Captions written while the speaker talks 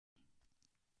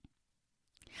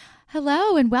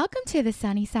Hello and welcome to the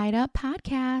Sunny Side Up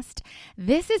podcast.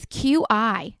 This is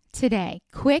QI today,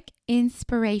 quick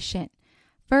inspiration.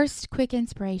 First quick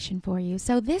inspiration for you.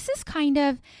 So this is kind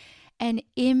of an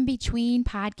in-between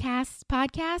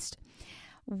podcast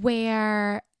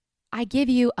where I give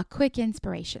you a quick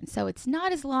inspiration. So it's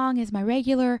not as long as my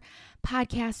regular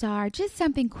podcasts are, just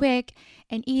something quick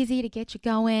and easy to get you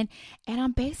going. And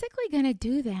I'm basically going to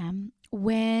do them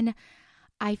when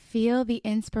I feel the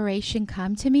inspiration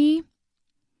come to me,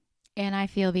 and I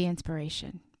feel the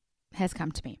inspiration has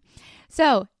come to me.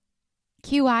 So,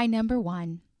 QI number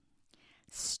 1,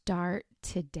 start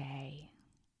today.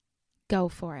 Go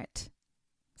for it.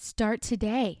 Start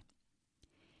today.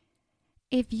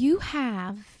 If you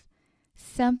have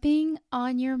something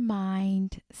on your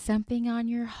mind, something on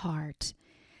your heart,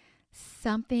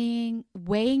 something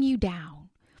weighing you down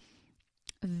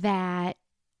that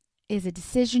is a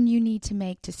decision you need to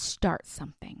make to start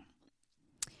something,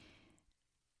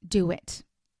 do it.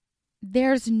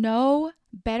 There's no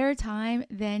better time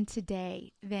than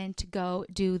today than to go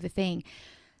do the thing.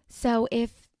 So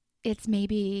if it's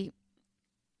maybe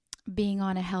being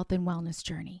on a health and wellness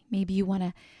journey, maybe you want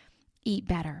to eat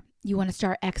better, you want to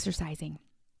start exercising,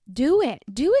 do it.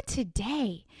 Do it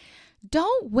today.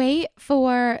 Don't wait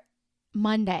for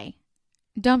Monday.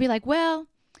 Don't be like, well,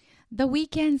 the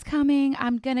weekend's coming.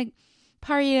 I'm going to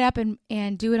party it up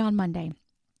and do it on Monday.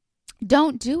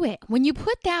 Don't do it. When you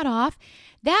put that off,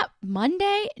 that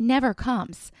Monday never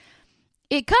comes.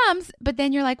 It comes, but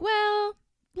then you're like, well,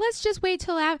 let's just wait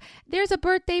till after. There's a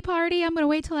birthday party. I'm going to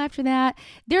wait till after that.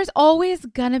 There's always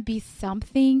going to be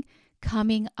something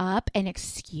coming up, an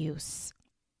excuse.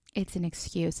 It's an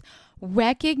excuse.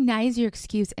 Recognize your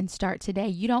excuse and start today.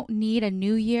 You don't need a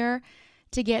new year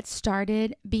to get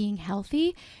started being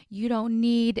healthy. You don't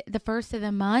need the first of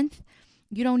the month.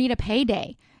 You don't need a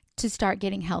payday to start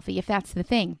getting healthy, if that's the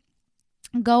thing.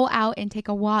 Go out and take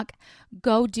a walk.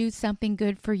 Go do something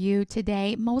good for you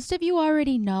today. Most of you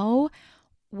already know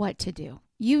what to do.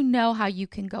 You know how you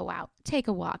can go out, take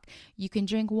a walk. You can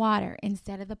drink water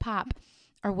instead of the pop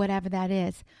or whatever that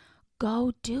is.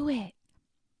 Go do it.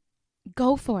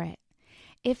 Go for it.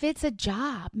 If it's a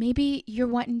job, maybe you're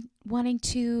wanting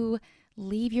to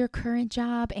leave your current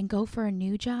job and go for a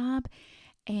new job,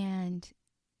 and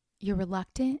you're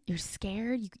reluctant, you're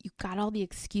scared, you got all the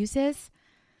excuses.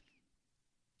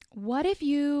 What if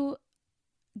you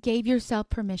gave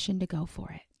yourself permission to go for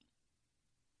it?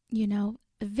 You know,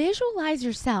 visualize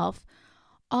yourself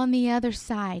on the other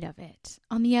side of it,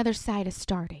 on the other side of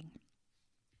starting.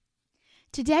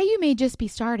 Today you may just be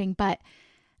starting, but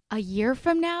a year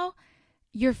from now,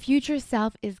 your future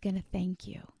self is going to thank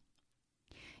you.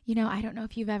 You know, I don't know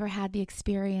if you've ever had the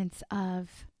experience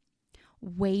of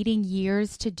waiting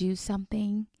years to do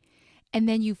something, and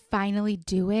then you finally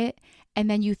do it, and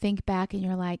then you think back and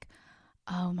you're like,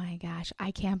 oh my gosh, I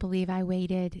can't believe I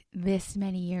waited this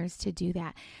many years to do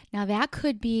that. Now that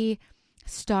could be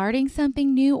starting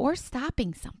something new or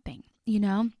stopping something, you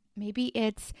know. Maybe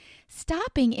it's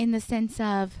stopping in the sense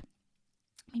of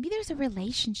maybe there's a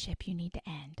relationship you need to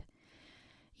end,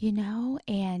 you know,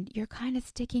 and you're kind of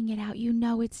sticking it out. You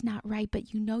know it's not right,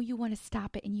 but you know you want to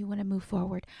stop it and you want to move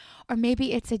forward. Or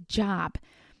maybe it's a job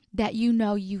that you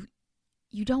know you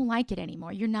don't like it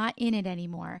anymore. You're not in it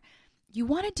anymore. You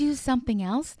want to do something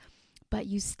else, but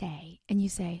you stay and you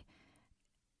say,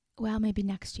 well, maybe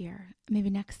next year,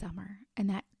 maybe next summer. And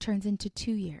that turns into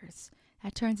 2 years.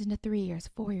 That turns into 3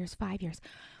 years, 4 years, 5 years.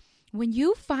 When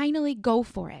you finally go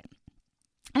for it,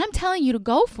 and I'm telling you to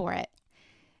go for it,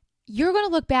 you're going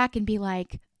to look back and be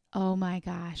like, oh my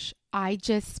gosh, I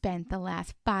just spent the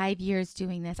last 5 years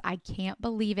doing this. I can't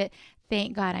believe it.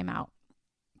 Thank God I'm out.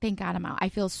 Thank God I'm out. I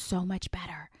feel so much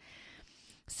better.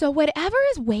 So whatever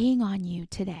is weighing on you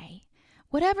today,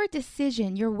 whatever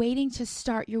decision you're waiting to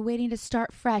start, you're waiting to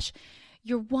start fresh,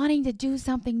 you're wanting to do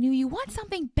something new, you want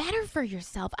something better for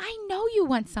yourself. I know you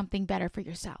want something better for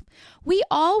yourself. We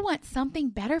all want something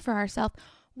better for ourselves.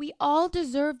 We all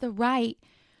deserve the right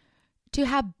to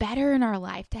have better in our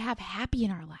life, to have happy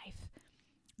in our life.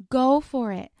 Go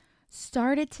for it.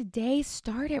 Start it today.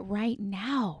 Start it right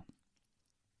now.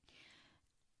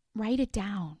 Write it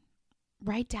down.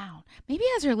 Write down. Maybe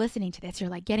as you're listening to this, you're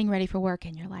like getting ready for work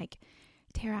and you're like,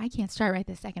 Tara, I can't start right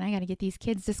this second. I got to get these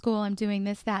kids to school. I'm doing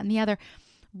this, that, and the other.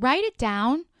 Write it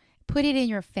down. Put it in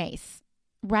your face.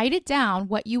 Write it down,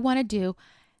 what you want to do.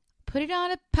 Put it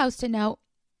on a Post-it note.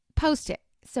 Post it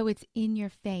so it's in your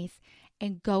face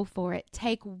and go for it.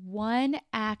 Take one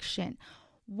action.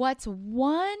 What's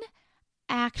one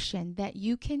action that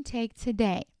you can take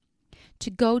today to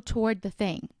go toward the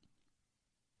thing?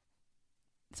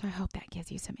 So I hope that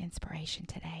gives you some inspiration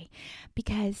today,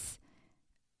 because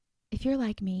if you're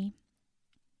like me,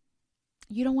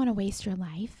 you don't want to waste your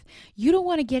life. You don't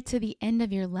want to get to the end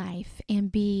of your life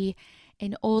and be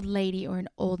an old lady or an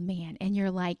old man, and you're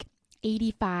like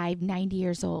 85, 90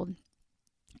 years old,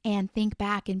 and think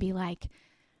back and be like,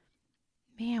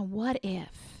 man, what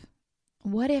if?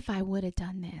 What if I would have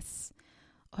done this?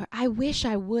 Or I wish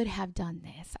I would have done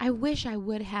this. I wish I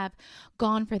would have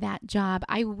gone for that job.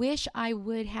 I wish I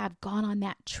would have gone on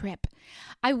that trip.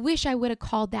 I wish I would have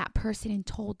called that person and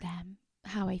told them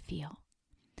how I feel.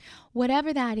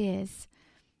 Whatever that is,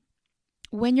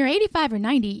 when you're 85 or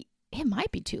 90, it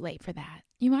might be too late for that.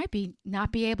 You might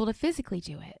not be able to physically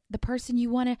do it. The person you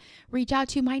want to reach out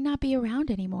to might not be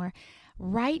around anymore.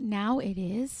 Right now it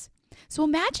is. So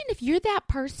imagine if you're that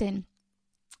person,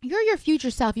 you're your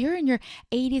future self, you're in your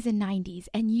 80s and 90s,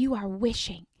 and you are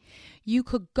wishing you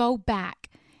could go back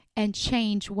and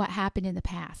change what happened in the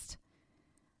past.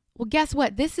 Well, guess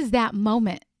what? This is that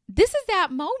moment. This is that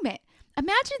moment.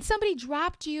 Imagine somebody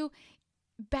dropped you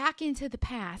back into the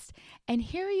past, and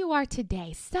here you are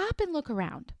today. Stop and look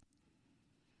around.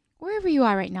 Wherever you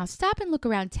are right now, stop and look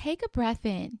around. Take a breath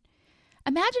in.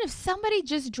 Imagine if somebody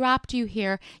just dropped you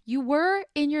here. You were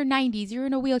in your 90s, you're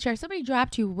in a wheelchair. Somebody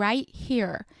dropped you right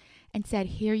here and said,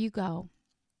 here you go.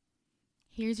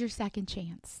 Here's your second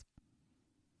chance.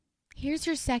 Here's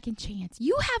your second chance.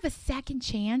 You have a second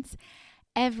chance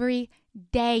every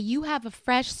day. You have a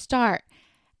fresh start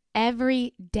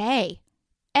every day.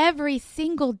 Every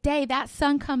single day. That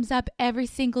sun comes up every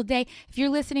single day. If you're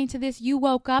listening to this, you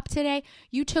woke up today.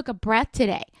 You took a breath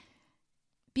today.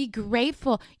 Be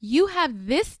grateful. You have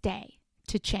this day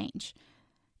to change.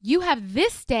 You have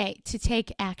this day to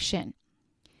take action.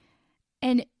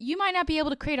 And you might not be able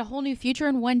to create a whole new future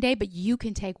in one day, but you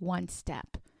can take one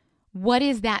step. What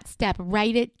is that step?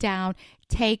 Write it down.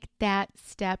 Take that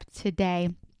step today.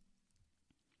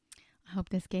 I hope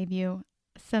this gave you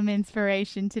some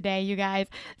inspiration today, you guys.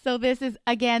 So this is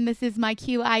my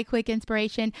QI Quick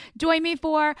Inspiration. Join me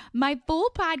for my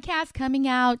full podcast coming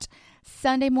out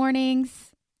Sunday mornings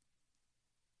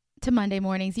to Monday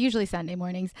mornings, usually Sunday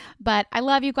mornings. But I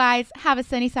love you guys. Have a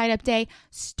sunny side up day.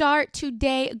 Start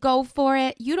today. Go for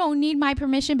it. You don't need my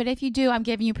permission, but if you do, I'm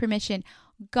giving you permission.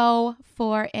 Go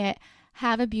for it.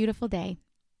 Have a beautiful day.